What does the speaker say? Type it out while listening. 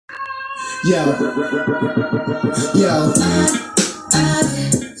Yo,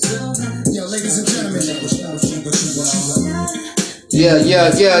 ladies and gentlemen.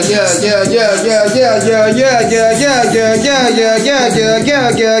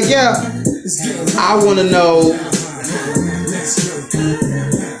 I wanna know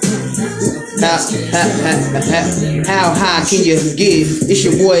how high can you get? It's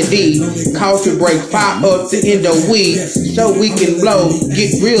your boy D. CoughFeeBreak, fire up the end of weed so we can blow.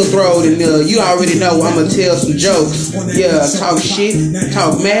 Get real throwed in there. You already know I'ma tell some jokes. Yeah, talk shit,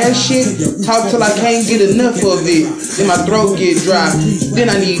 talk mad shit, talk till I can't get enough of it. Then my throat get dry.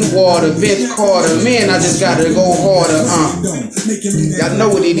 Then I need water. Vince Carter, man, I just gotta go harder. Y'all know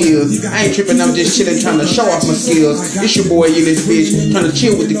what it is. I ain't tripping, I'm just chilling, trying to show off my skills. It's your boy in this bitch, trying to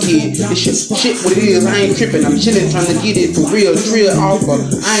chill with the kid. It's your shit what it is, I ain't tripping, I'm chilling, trying to get it for real, trill offer.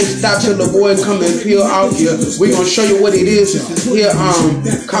 I ain't stop till the boy come and peel off here. We gonna show you what it is. This is here,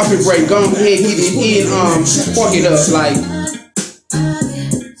 CoughFeeBreak, go ahead, get it in, fuck it up, like.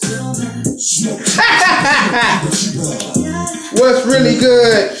 What's really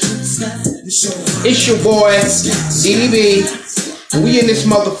good? It's your boy, DDB, and we in this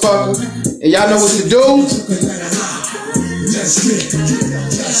motherfucker, and y'all know what to do.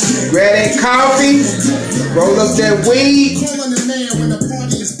 Grab that coffee, roll up that weed,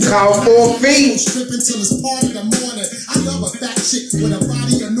 call 4 feet. I love a fat chick with a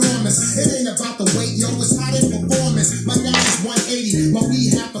body enormous. It ain't about the weight, yo, it's how they performance. My gas is 180, my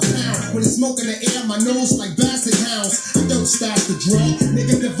weed half a pound. When it's smoke in the air, my nose like basset hounds. I don't stash the draw,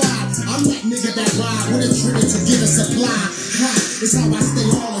 nigga divide. I'm that nigga that ride with a trigger to get a supply. It's how I stay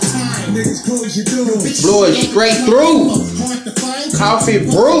all the time. Niggas close your door. Blow it straight through.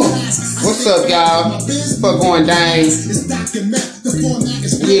 CoughFeeBreak. What's up, y'all? Fuck going down.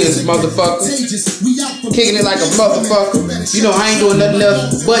 Yeah, this motherfucker. Kicking it like a motherfucker. You know, I ain't doing nothing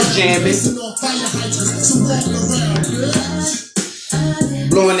else but jamming.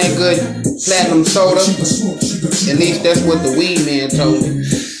 Blowing that good platinum soda. At least that's what the weed man told me.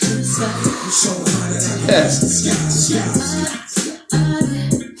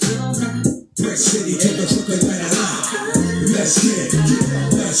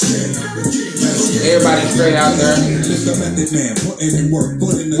 Everybody straight out there.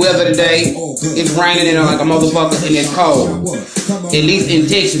 Weather today, it's raining and like a motherfucker and it's cold. At least in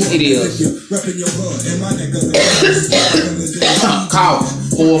Texas it is. Cough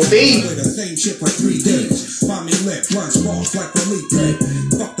 4 feet.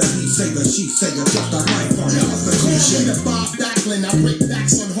 I break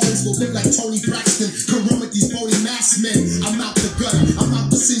backs on hoes, go live like Tony Braxton. Come run with these bony mass men. I'm out the gutter. I'm out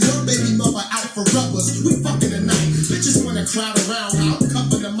to see your baby mother out for rubbers. We fucking tonight. Bitches wanna crowd around. I'll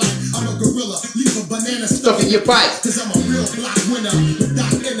cover the mic. I'm a gorilla. Leave a banana stuff in your pipe. Cause I'm a real block winner.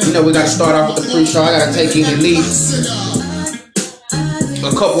 You know we gotta start off with the pre-show. I gotta take in at least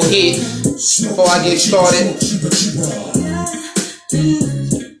a couple hits before I get started.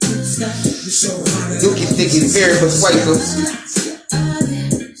 Dookie Stick is very persuasive.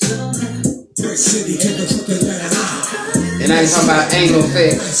 And I ain't talking about anal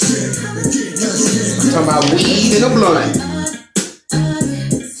sex. I'm talking about weed and a blunt.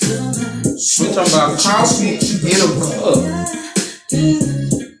 I'm talking about coffee in a cup.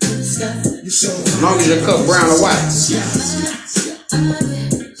 As long as your cup brown or white.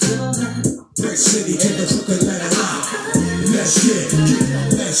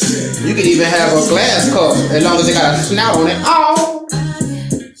 You can even have a glass cup as long as it got a snout on it. Oh!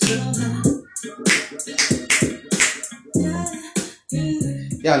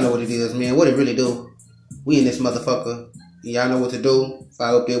 Y'all know what it is, man. What it really do. We in this motherfucker. Y'all know what to do.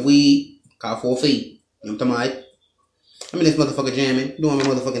 Fire up that weed. Call 4 feet. You know what I'm talking about? I'm in this motherfucker jamming. Doing my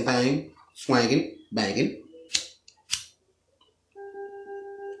motherfucking thing. Swanging. Banging.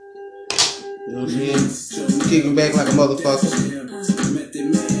 You know what I'm saying? Kicking back like a motherfucker. You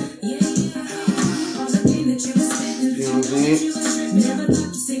know what I'm saying?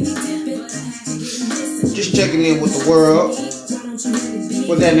 Just checking in with the world.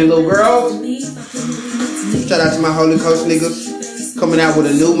 What's happening, little girl? Shout out to my Holy Coast niggas. Coming out with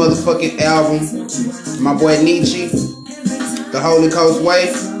a new motherfucking album. My boy Nietzsche. The Holy Coast Way.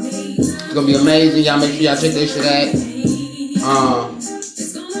 It's gonna be amazing. Y'all make sure y'all check that shit out.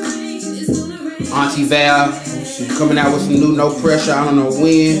 Auntie Val, she's coming out with some new No Pressure. I don't know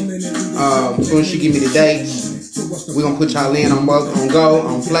when. As soon as she give me the dates, we're gonna put y'all in on go,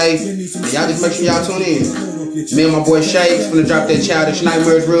 on play. And y'all just make sure y'all tune in. Me and my boy Shakes gonna drop that Childish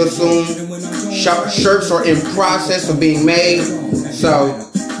Nightmares real soon. Shirts are in process of being made, so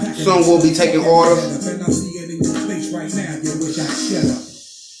soon we'll be taking orders.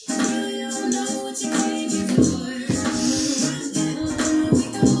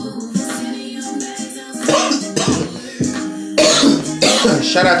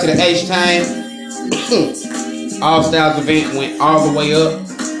 Shout out to the H-Time. All Styles event went all the way up.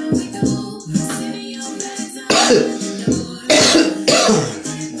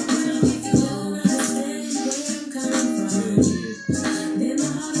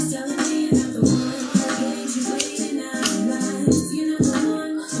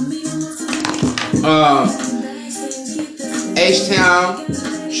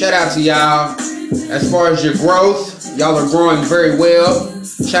 H-Town, shout out to y'all. As far as your growth, y'all are growing very well.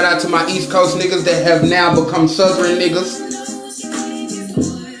 Shout out to my East Coast niggas that have now become Southern niggas.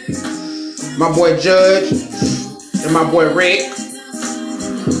 My boy Judge and my boy Rick.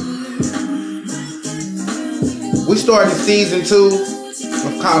 We started season 2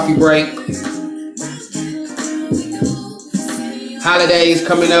 of CoughFeeBreak. Holidays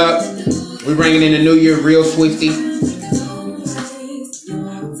coming up. We're bringing in the new year real swifty.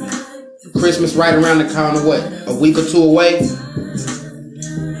 Christmas right around the corner, what? A week or 2 away?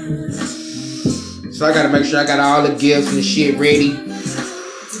 So I gotta make sure I got all the gifts and the shit ready.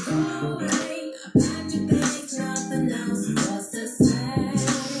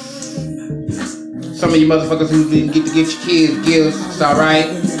 Some of you motherfuckers who didn't get to get your kids gifts, it's alright.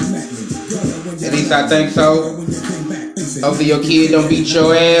 At least I think so. Hopefully your kid don't beat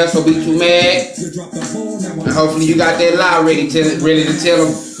your ass or be too mad. And hopefully you got that lie ready to tell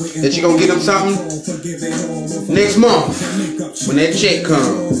them that you're gonna get them something next month when that check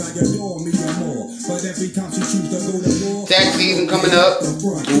comes. Tax season coming up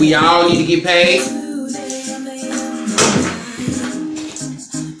and we all need to get paid.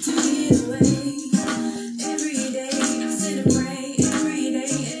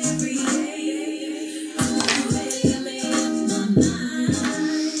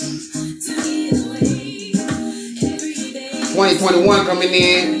 $2021 coming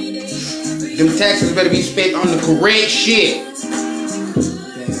in. Them taxes better be spent on the correct shit.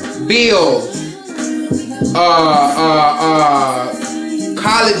 Bills,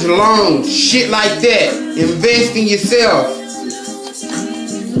 college loans, shit like that. Invest in yourself.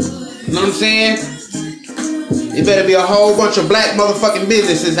 You know what I'm saying? It better be a whole bunch of black motherfucking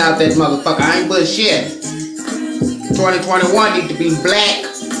businesses out there, motherfucker. I ain't bullshit. 2021 need to be black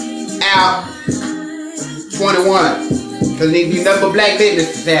out 21. Because there need to be nothing but black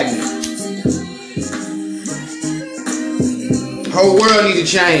businesses happening. Whole world need to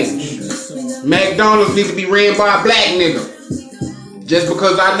change. McDonald's need to be ran by a black nigga. Just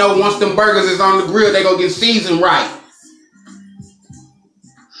because I know once them burgers is on the grill, they gonna get seasoned right.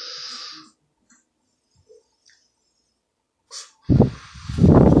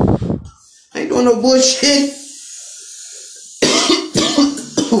 I ain't doing no bullshit.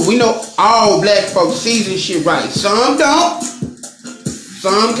 We know all black folks season shit right. Some don't.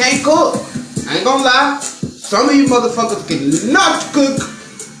 Some can't cook. I ain't gonna lie. Some of you motherfuckers cannot cook.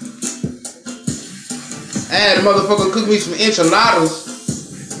 I had a motherfucker cook me some enchiladas.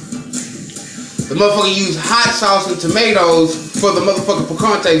 The motherfucker used hot sauce and tomatoes for the motherfucking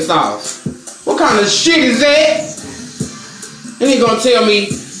picante sauce. What kind of shit is that? And he gonna tell me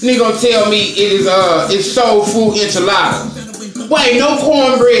it is it's soul food enchiladas. Wait, no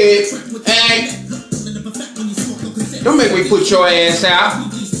cornbread. And don't make me put your ass out.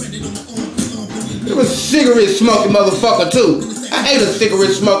 It was a cigarette smoking motherfucker too. I hate a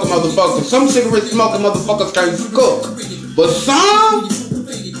cigarette smoking motherfucker. Some cigarette smoking motherfuckers can't cook. But some,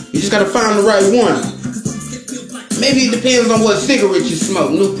 you just gotta find the right one. Maybe it depends on what cigarette you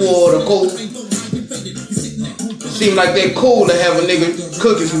smoke. Newport or cool. Seem like that cool to have a nigga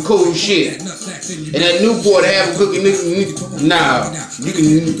cooking some cool shit. And that Newport have a cooking nigga. Nah, you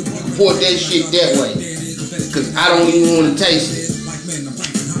can pour that shit that way. Cause I don't even want to taste it.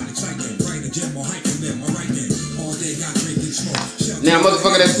 Now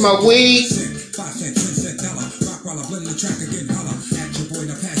motherfucker that smoke weed,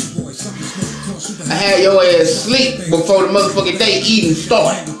 I had your ass sleep before the motherfucking day eating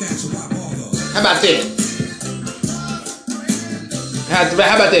start. How about that? How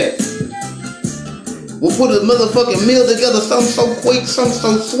about that? We'll put a motherfucking meal together, something so quick, something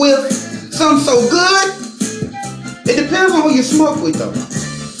so swift, something so good. It depends on who you smoke with though.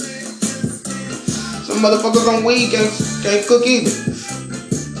 Some motherfuckers on weed can't cook either.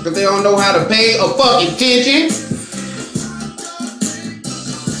 Cause they don't know how to pay a fucking attention.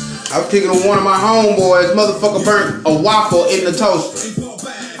 I was picking on one of my homeboys, motherfucker burnt a waffle in the toaster.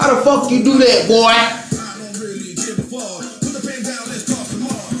 How the fuck you do that, boy?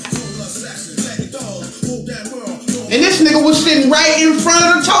 And this nigga was sitting right in front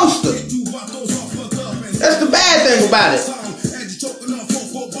of the toaster. That's the bad thing about it.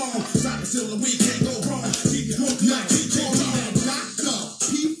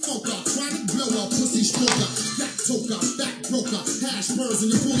 You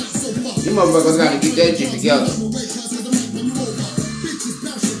motherfuckers gotta get that shit together.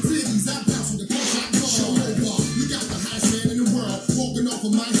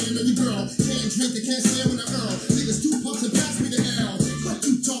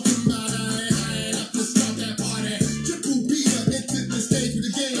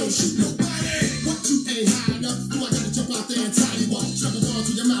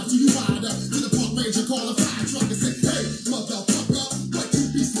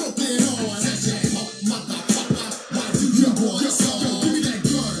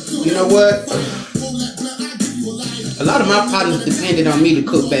 You know what? A lot of my partners depended on me to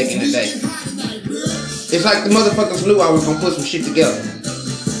cook back in the day. It's like the motherfuckers knew I was gonna put some shit together.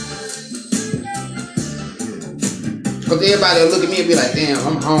 Cause everybody will look at me and be like, damn,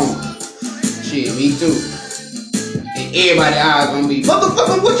 I'm home. Shit, me too. And everybody's eyes gonna be,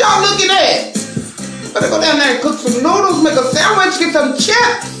 motherfucker, what y'all looking at? Better go down there and cook some noodles, make a sandwich, get some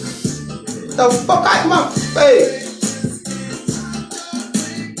chips. The fuck out of my face.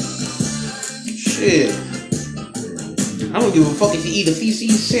 Shit. I don't give a fuck if you eat a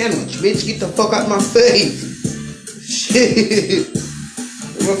feces sandwich, bitch. Get the fuck out of my face. Shit.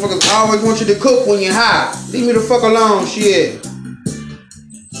 Motherfuckers always want you to cook when you're high. Leave me the fuck alone, shit.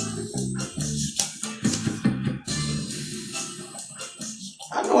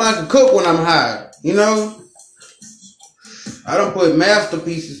 I know I can cook when I'm high, you know? I done put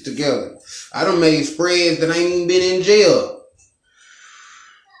masterpieces together. I done made spreads that ain't even been in jail.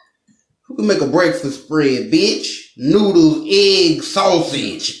 Who can make a breakfast spread, bitch? Noodles, eggs,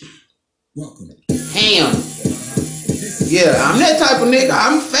 sausage, ham. Yeah, I'm that type of nigga.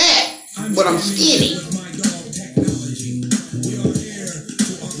 I'm fat, but I'm skinny.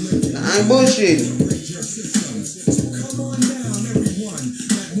 I ain't bullshitting.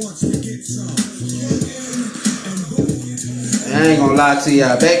 I ain't gonna lie to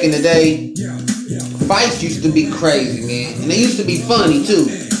y'all. Back in the day, fights used to be crazy, man. And they used to be funny, too.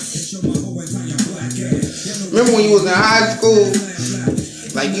 Remember when you was in high school?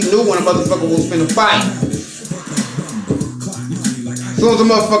 Like, you knew when a motherfucker was finna fight. As soon as a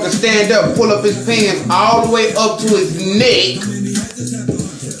motherfucker stand up, pull up his pants all the way up to his neck.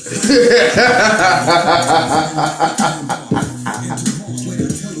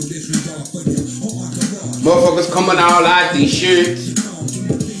 Motherfuckers coming all out these shirts.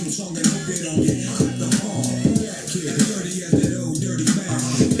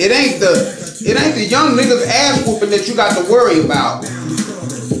 It ain't the young niggas ass whooping that you got to worry about.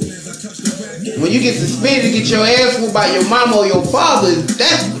 When you get suspended, get your ass whooped by your mama or your father,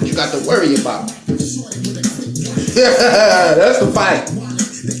 that's what you got to worry about. That's the fight.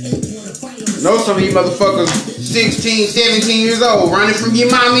 I know some of you motherfuckers 16, 17 years old running from your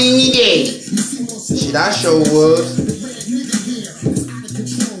mama and your daddy. Shit, I sure was.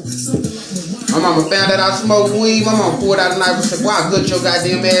 My mama found out I smoked weed. My mama pulled out a knife and said, "Wow, good your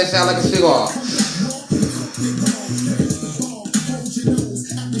goddamn ass out like a cigar."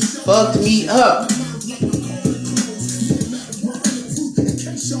 Fucked me up.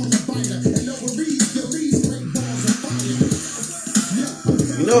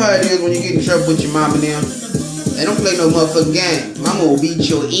 You know how it is when you get in trouble with your mama now. They don't play no motherfucking game. Mama will beat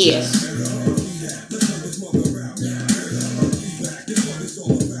your ass.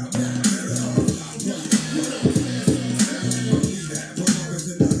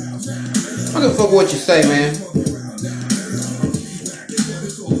 I don't give a fuck what you say, man.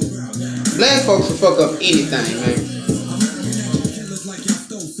 Black folks will fuck up anything, man.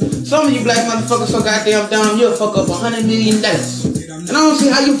 Some of you black motherfuckers so goddamn dumb, you'll fuck up $100 million. And I don't see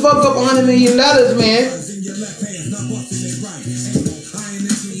how you fuck up $100 million, man.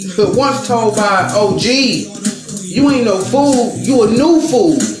 But once told by OG, you ain't no fool, you a new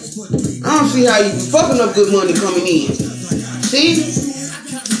fool. I don't see how you fucking up good money coming in. See?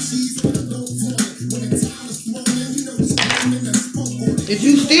 If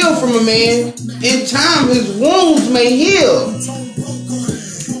you steal from a man, in time his wounds may heal.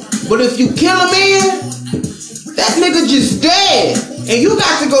 But if you kill a man, that nigga just dead. And you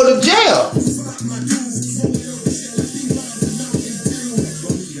got to go to jail.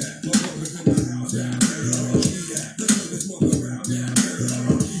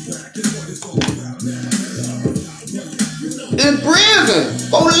 In prison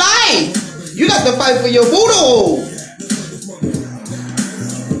for life. You got to fight for your voodoo hole.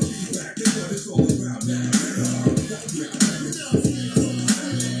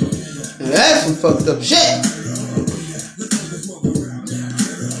 That's some fucked up shit.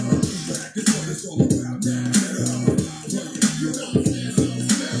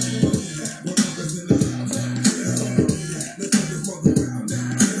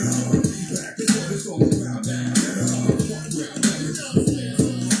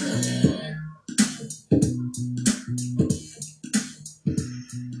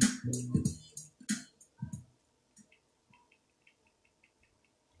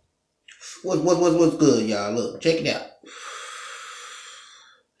 What's good, y'all? Look, check it out.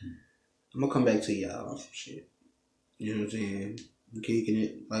 I'm gonna come back to y'all on some shit. You know what I'm saying? I'm kicking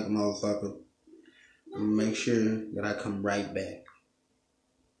it like a motherfucker. I'm gonna make sure that I come right back.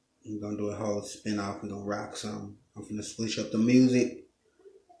 We're gonna do a whole spin-off. We're gonna rock something. I'm gonna switch up the music.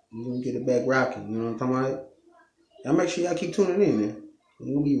 We're gonna get it back rocking. You know what I'm talking about? Y'all make sure y'all keep tuning in, man.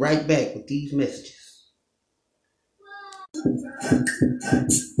 We're gonna be right back with these messages.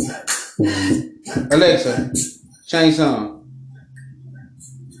 Alexa, change song.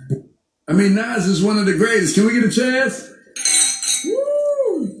 I mean, Nas is one of the greatest. Can we get a chance?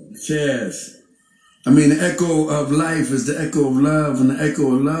 Woo! Chance. I mean, the echo of life is the echo of love, and the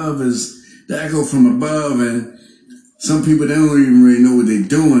echo of love is the echo from above, and some people, they don't even really know what they're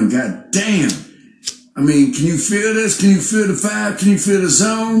doing. God damn. I mean, can you feel this? Can you feel the vibe? Can you feel the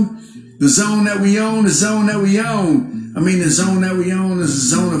zone? The zone that we own, the zone that we own. I mean, the zone that we own is the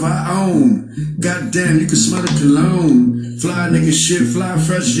zone of our own. God damn, you can smell the cologne. Fly nigga shit, fly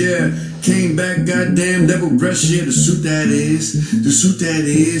fresh, yeah. Came back, goddamn, double breast, yeah. The suit that is, the suit that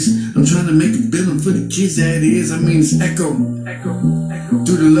is. I'm trying to make a billing for the kids that is. I mean, it's echo.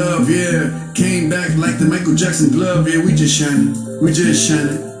 Through the love, yeah. Came back like the Michael Jackson glove, yeah. We just shining, we just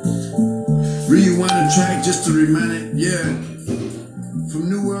shining. Rewind the track just to remind it, yeah. From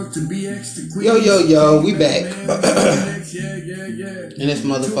Newark to BX to Queens. Yo, we back. And this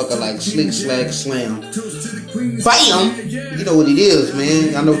motherfucker like slick slack slam. Bam! You know what it is,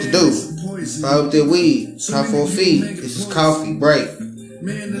 man. Y'all know what to do. Fire up that weed. Call for a fee. This is CoughFeeBreak.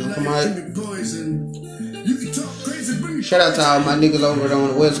 You know, come on. Shout out to all my niggas over there on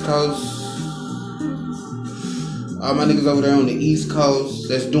the West Coast. All my niggas over there on the East Coast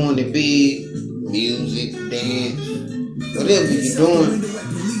that's doing the big music, dance, whatever you doing.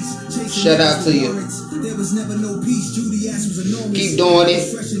 Shout out to you. Keep doing it.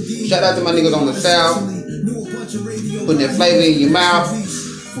 Shout out to my niggas on the South. Putting that flavor in your mouth.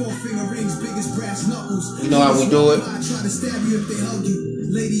 You know how we do it.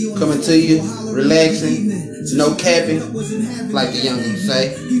 Coming to you, relaxing, no capping, like the youngins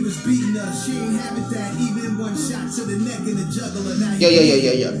say.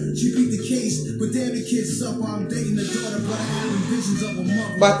 Yeah.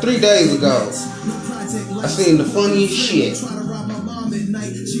 About 3 days ago, I seen the funniest shit.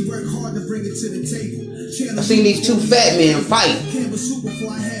 I seen these two fat men fight.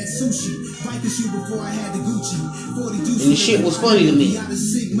 And the shit was funny to me.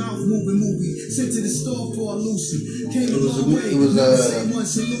 It was a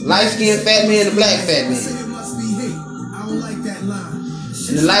light-skinned fat man and a black fat man.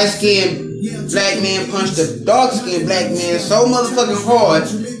 And the light-skinned black man punched the dark-skinned black man so motherfucking hard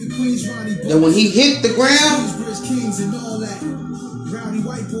that when he hit the ground,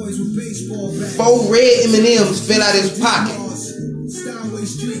 4 red M&Ms fell out his pocket.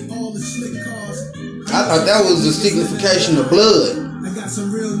 I thought that was the signification of blood.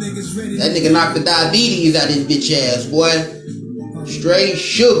 That nigga knocked the diabetes out his bitch ass, boy. Straight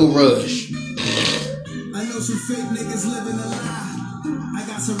sugar rush. I know some fake niggas living a lie. I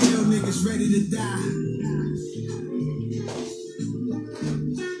got some real niggas ready to die.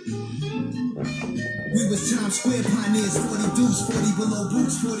 We was Times Square pioneers, 40 dudes, 40 below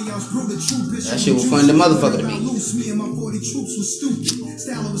boots, 40 ounce brew, the true bishop. That shit was fun, the motherfucker to me. Me and my 40 troops was stupid.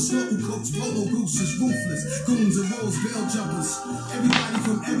 Style of a snorkel coats, polo gooses, ruthless. Goons and rolls, bell jumpers. Everybody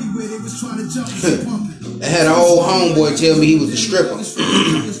from everywhere, they was trying to jump us pumping. I had an old homeboy tell me he was a stripper.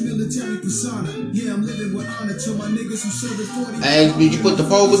 Military persona. Yeah, I'm living with honor to my niggas who serve at 40. Hey, did you put the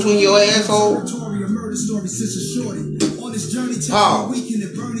pole between your asshole? Paul.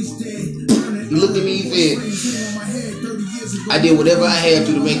 He looked at me, he said, I did whatever I had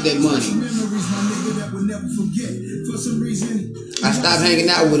to make that money. I stopped hanging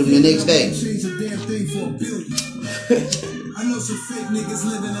out with him the next day. I know some fake niggas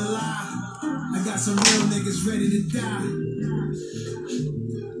living a lie. I got some real niggas ready to die.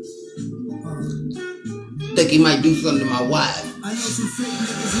 Think he might do something to my wife. I know some fake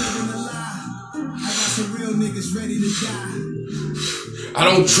niggas living a lie. I got some real niggas ready to die. I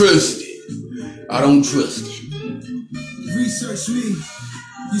don't trust it. I don't trust it. Research me.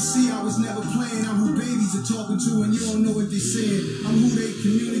 You see, I was never playing. I'm who babies are talking to, and you don't know what they saying. I'm who they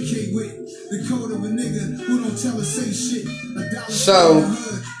communicate with. The code of a nigga who don't tell us say shit. So,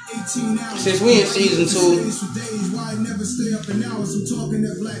 since we in season 2, never stay up in hours. I'm talking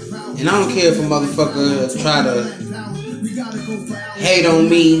that black power. And I don't care if a motherfucker try to hate on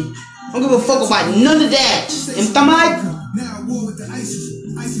me. I don't give a fuck about none of that. And now war with the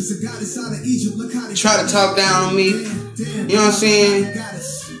ISIS. ISIS a goddess out of Egypt. Look how they try to talk down on me. You know what I'm saying?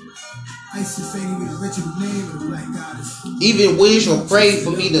 ISIS ain't even the original name of the black goddess. Even wish or pray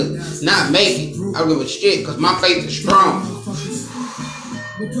for me to not make it. I don't give a shit because my faith is strong.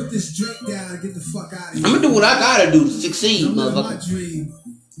 We'll put this drink down and get the fuck out of here. I'm gonna do what I gotta do to succeed, motherfucker.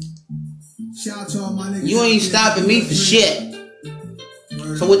 Shout out to all my niggas. You ain't stopping me for shit.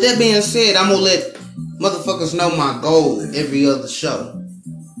 So with that being said, I'm gonna let motherfuckers know my goal every other show.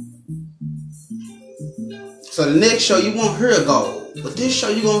 So the next show you won't hear a goal, but this show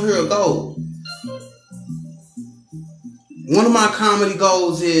you gonna hear a goal. One of my comedy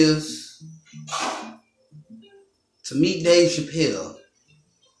goals is to meet Dave Chappelle.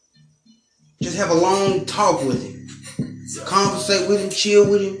 Just have a long talk with him. Conversate with him, chill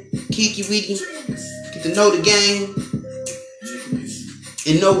with him, kick it with him, get to know the game,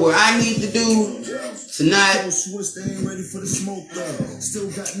 and know what I need to do to not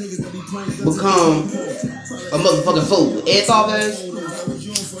become a motherfucking fool. It's all that.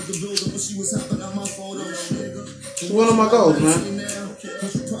 It's one of my goals, man.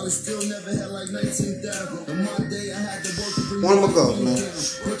 One of my goals, man.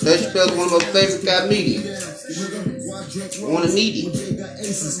 Dave Chappelle's one of my favorite comedians. I want to meet him.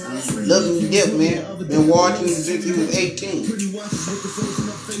 Love him to death, man. Been watching him since he was 18.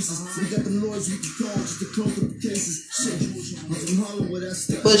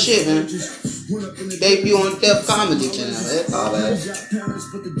 But shit, man. Debut on Def Comedy Channel. That's all that.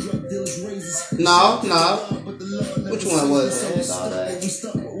 No. Which one was it? That's all that.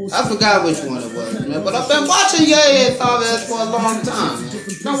 I forgot which one it was, man. But I've been watching your ass all that for a long time, man.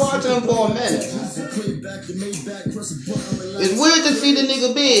 Been watching him for a minute, man. It's weird to see the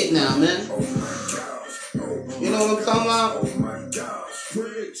nigga big now, man. You know what I'm talking about?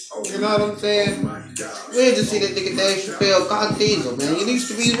 You know what I'm saying? Weird to see that nigga Dave Chappelle cock diesel, man. He used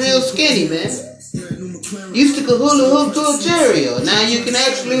to be real skinny, man. Used to hula hoop to a cherry. Now you can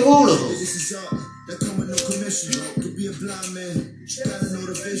actually hula hoop.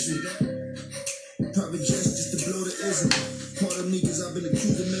 Probably just to blow the ism. Part of me cause I've been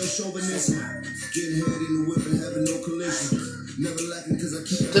accused of male chauvinism. Getting head in the whip and having no collision. Never lacking cause I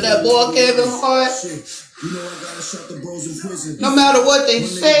keep to that boy Kevin Hart. You know I gotta shut the bros in prison. No matter what they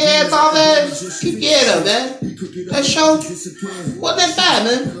say, that's all that. Keep get up, man. That show wasn't that bad,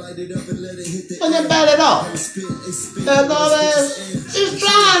 man. Wasn't that bad at all. That's all that. Just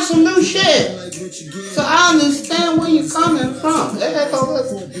trying some new shit. So I understand where you're coming from. That's all that.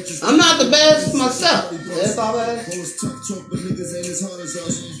 I'm not the best myself. That's all that.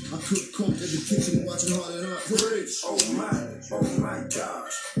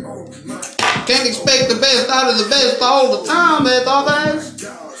 Can't expect the best out of the best all the time. That's all that.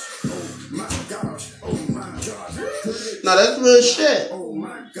 No, that's real shit.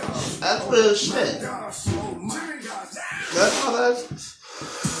 That's real shit. That's all that.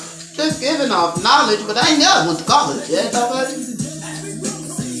 Just giving off knowledge, but I ain't never went to college. Yeah, that's all that.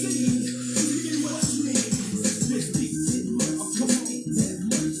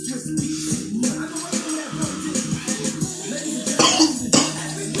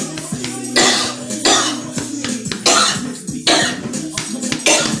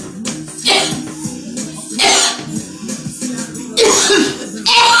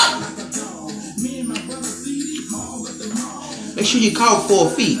 Make sure you count 4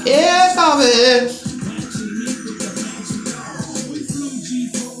 feet. Yeah, man.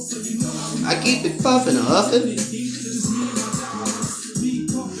 I keep it puffing and huffing.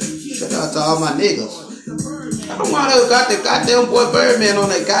 Shout out to all my niggas. I don't want to got the goddamn boy Birdman on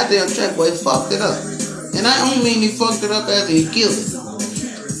that goddamn track, boy. He fucked it up. And I don't mean he fucked it up as he killed it.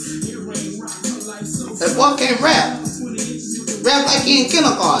 That boy can't rap. Rap like he in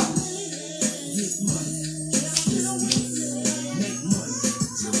kindergarten.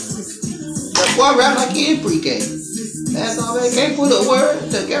 Boy, rap like he in pre-K. That's all they can't put a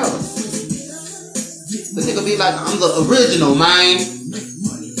word together. The nigga be like, I'm the original, man.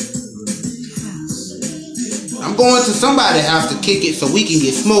 I'm going to somebody's house to kick it so we can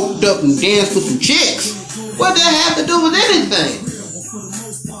get smoked up and dance with some chicks. What that have to do with anything?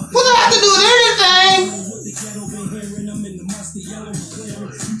 What that have to do with anything?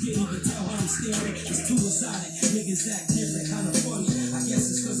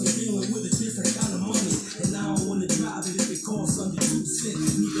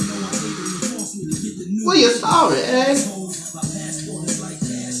 Well, you're sorry, eh?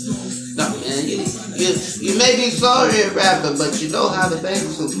 No, man, You may be sorry, rapper, but you know how to make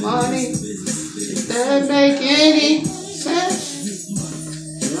some money. Does that make any sense?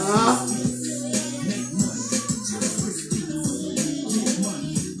 No.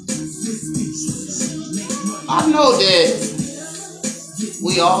 I know that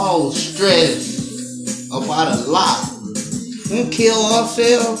we all stress about a lot. We kill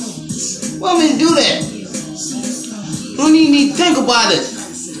ourselves. Why we do that? We don't even need to think about it.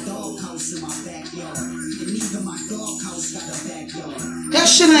 That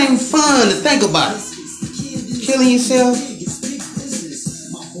shit ain't fun to think about it. Killing yourself.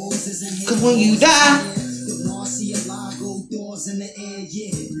 Cause when you die,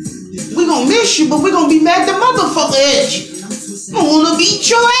 we gonna miss you, but we gonna be mad the motherfucker at you. I wanna beat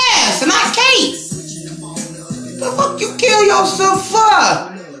your ass, and I can't. The fuck you kill yourself for?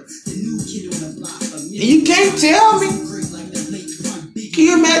 And you can't tell me. Can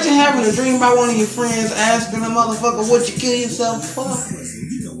you imagine having a dream about one of your friends asking a motherfucker what you kill yourself for?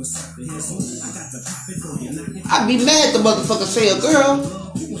 I'd be mad the motherfucker say, a girl,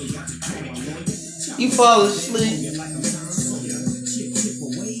 you fall asleep.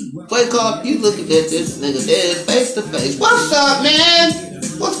 Wake up, you looking at this nigga dead face to face. What's up, man?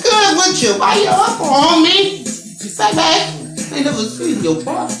 What's good with you? Why you up on me? Say back. I ain't never seen your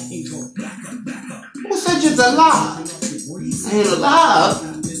body. Who said you're alive? I ain't alive.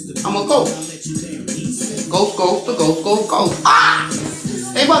 I'm a ghost. Ghost. Ah!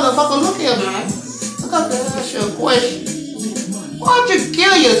 Hey, motherfucker, look here, man. I got to ask you a question. Why'd you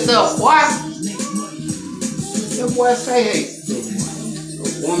kill yourself, boy? Your boy say, hey,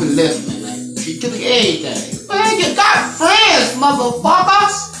 the woman left me, man. She took everything. Man, you got friends,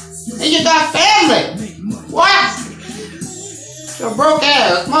 motherfucker. And you got family. What? You broke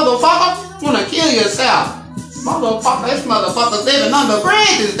ass, motherfucker. You wanna kill yourself. Motherfucker, this motherfucker living under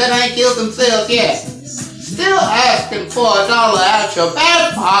bridges that ain't killed themselves yet. Still asking for $1 out your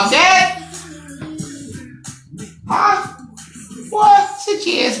back pocket. Huh? What? Sit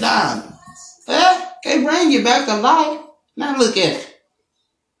your ass down. Can't bring you back to life. Now look at it.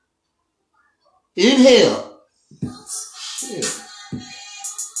 Inhale. Shit.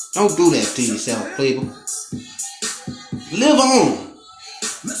 Don't do that to yourself, people. Live on.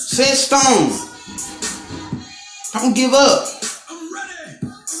 Set stone. Don't give up.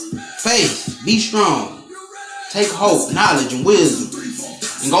 Faith. Be strong. Take hope, knowledge, and wisdom.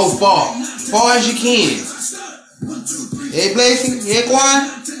 And go far. Far as you can. Hey, Blakey. Hey, Quan.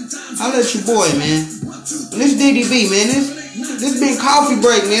 I'll let you boy, man. And this DDB, man. This been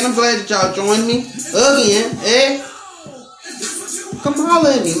CoughFeeBreak, man. I'm glad that y'all joined me. Again. Hey. Come holler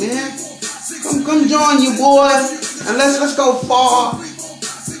at me, man. Come join you, boy. And let's go far.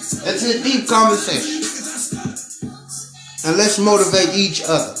 Let's a deep conversation. And let's motivate each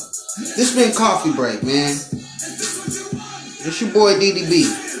other. This been CoughFeeBreak, man. It's your boy DDB.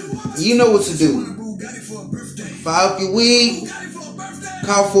 You know what to do. Fire up your weed.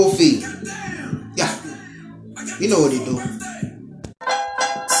 Call for a fee. Yeah. You know what he do.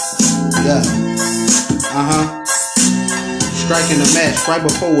 Yeah. Striking the match right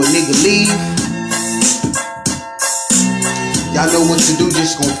before a nigga leave. Y'all know what to do.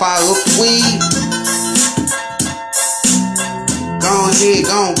 Just gonna fire up the weed. Go ahead,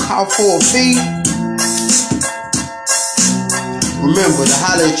 go on, call for a fee. Remember to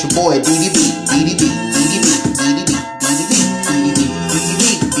holler at your boy DDB.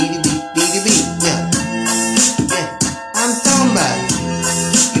 Yeah. I'm talking about it.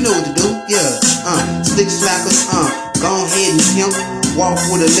 You know what to do. Yeah. Slick slackers. Go ahead and pimp. Walk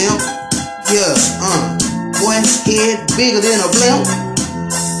with a limp. Yeah. Boy, head bigger than a blimp.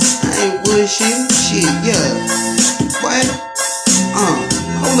 I ain't bullshitting. Shit. Yeah. Boy.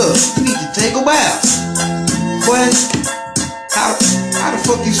 Hold up, you need to take a bath. Boy, how the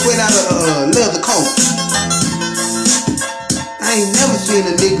fuck you sweat out a leather coat? I ain't never seen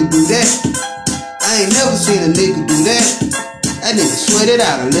a nigga do that. That nigga sweated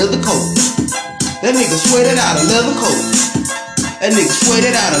out a leather coat.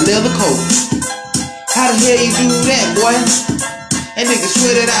 How the hell you do that, boy? That nigga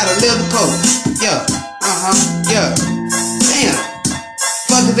sweated out a leather coat. Yeah, yeah. Damn.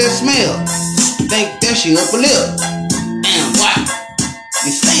 Fuck is that smell? Think that shit up a little. Damn, wow.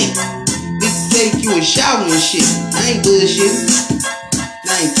 You stink. Need to take you a shower and shit. I ain't bullshit.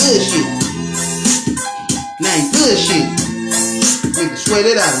 Nigga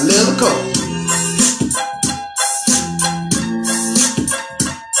sweated out a leather coat.